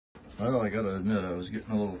Well, I gotta admit, I was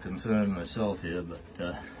getting a little concerned myself here, but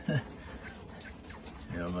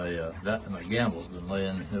you know, my Gamble's been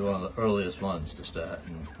laying. They're one of the earliest ones to start,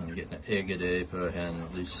 and I'm getting an egg a day per hen,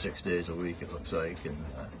 at least 6 days a week it looks like, and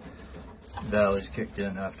Valley's kicked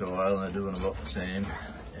in after a while, and they're doing about the same.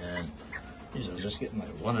 And these are just getting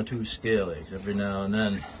like 1 or 2 scale eggs every now and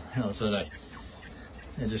then. You know, so they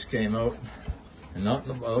just came out, and not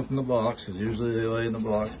out in the box, because usually they lay in the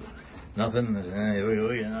box, but nothing.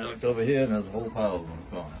 And I looked over here, and there's a whole pile of them in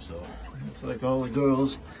the corner. So it's like all the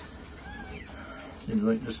girls, seems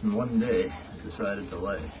like just in one day, decided to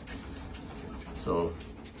lay. So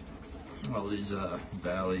all these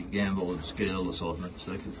Valley, Gamble, and Scale assortments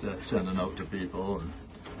I can start sending out to people,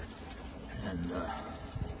 and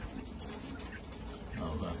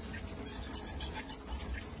I'll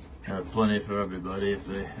have plenty for everybody if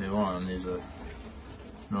they want them. These are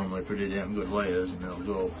normally pretty damn good layers, and they'll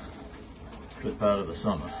go a good part of the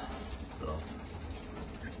summer.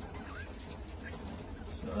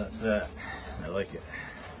 So that's that. I like it.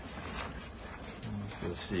 Let's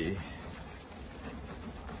go see.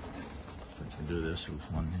 I can do this with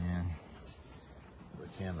one hand. Put a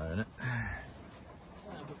camera in it.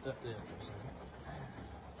 I'll put that there for a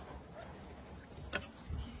second.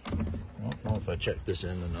 I don't know if I check this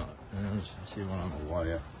in or not. Let's see one on the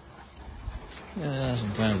wire. Yeah,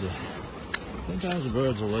 sometimes the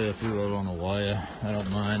birds will lay a few out on the wire. I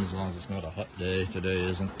don't mind as long as it's not a hot day. Today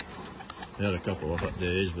isn't. We had a couple of hot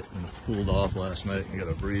days, but it cooled off last night and got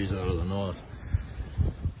a breeze out of the north.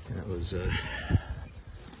 And it was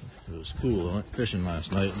cool. I went fishing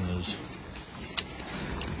last night, and it was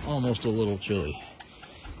almost a little chilly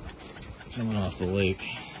coming off the lake.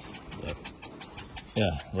 But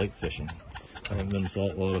yeah, lake fishing. I haven't been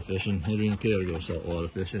saltwater fishing. I don't even care to go saltwater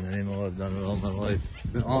fishing anymore. I've done it all my life.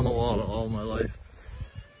 Been on the water all my life.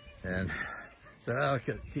 And so I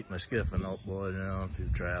keep my skiff and outboard, you know, a few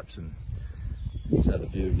traps, and just had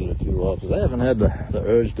get a few off. I haven't had the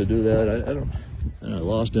urge to do that. I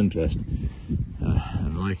lost interest.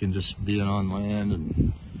 I'm liking just being on land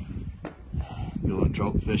and going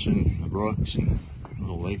trout fishing, the brooks, and a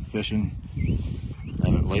little lake fishing. I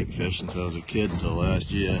haven't lake fished since I was a kid until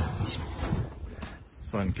last year. It's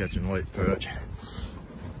fun catching white perch.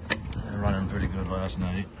 They're running pretty good last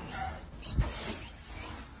night.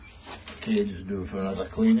 Cage is due for another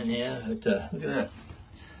cleaning here. But look at that.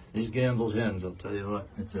 These Gamble's hens, I'll tell you what,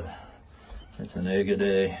 it's an egg a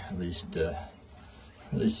day, at least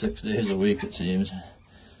 6 days a week it seems,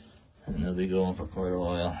 and they'll be going for quite a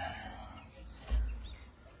while.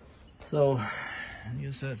 So I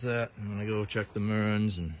guess that's that. I'm gonna go check the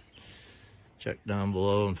Merns and check down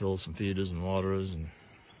below and fill some feeders and waterers, and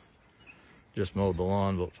just mowed the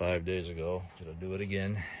lawn about 5 days ago. Gonna do it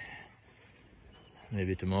again,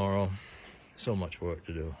 maybe tomorrow. So much work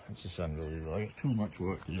to do. It's just unbelievable. I got too much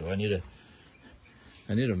work to do. I need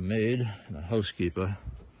a maid and a housekeeper.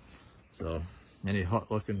 So any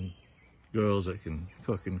hot-looking girls that can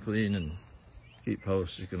cook and clean and keep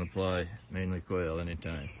house, you can apply. Mainly quail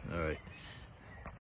anytime. All right.